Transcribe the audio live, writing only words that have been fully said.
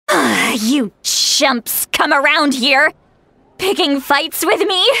You chumps come around here, picking fights with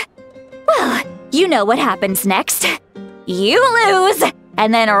me? Well, you know what happens next. You lose,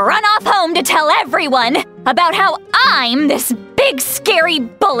 and then run off home to tell everyone about how I'm this big scary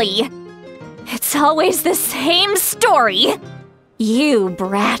bully. It's always the same story. You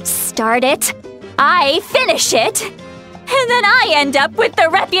brats start it, I finish it, and then I end up with the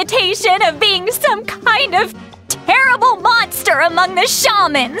reputation of being some kind of terrible monster among the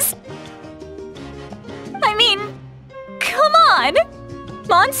shamans. I mean, come on!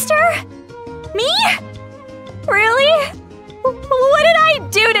 Monster? Me? Really? What did I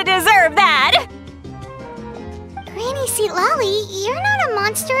do to deserve that? Granny Citlali, you're not a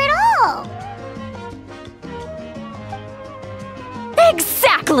monster at all.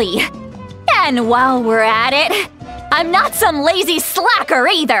 Exactly! And while we're at it, I'm not some lazy slacker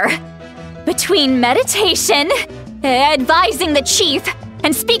either. Between meditation, advising the chief,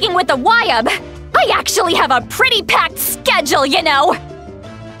 and speaking with the Wyab, I actually have a pretty packed schedule, you know!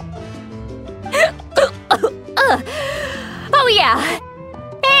 Oh yeah,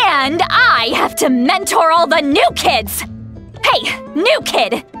 and I have to mentor all the new kids! Hey, new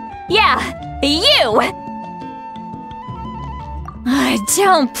kid! Yeah, you!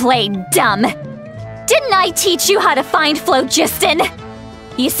 Don't play dumb. Didn't I teach you how to find phlogiston?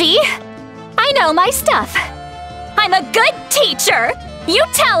 You see? I know my stuff. I'm a good teacher! You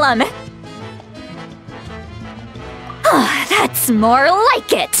tell him! That's more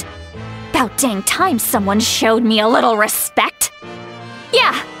like it! About dang time someone showed me a little respect.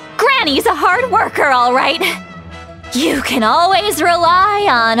 Yeah, Granny's a hard worker, all right. You can always rely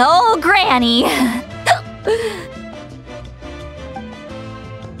on old Granny.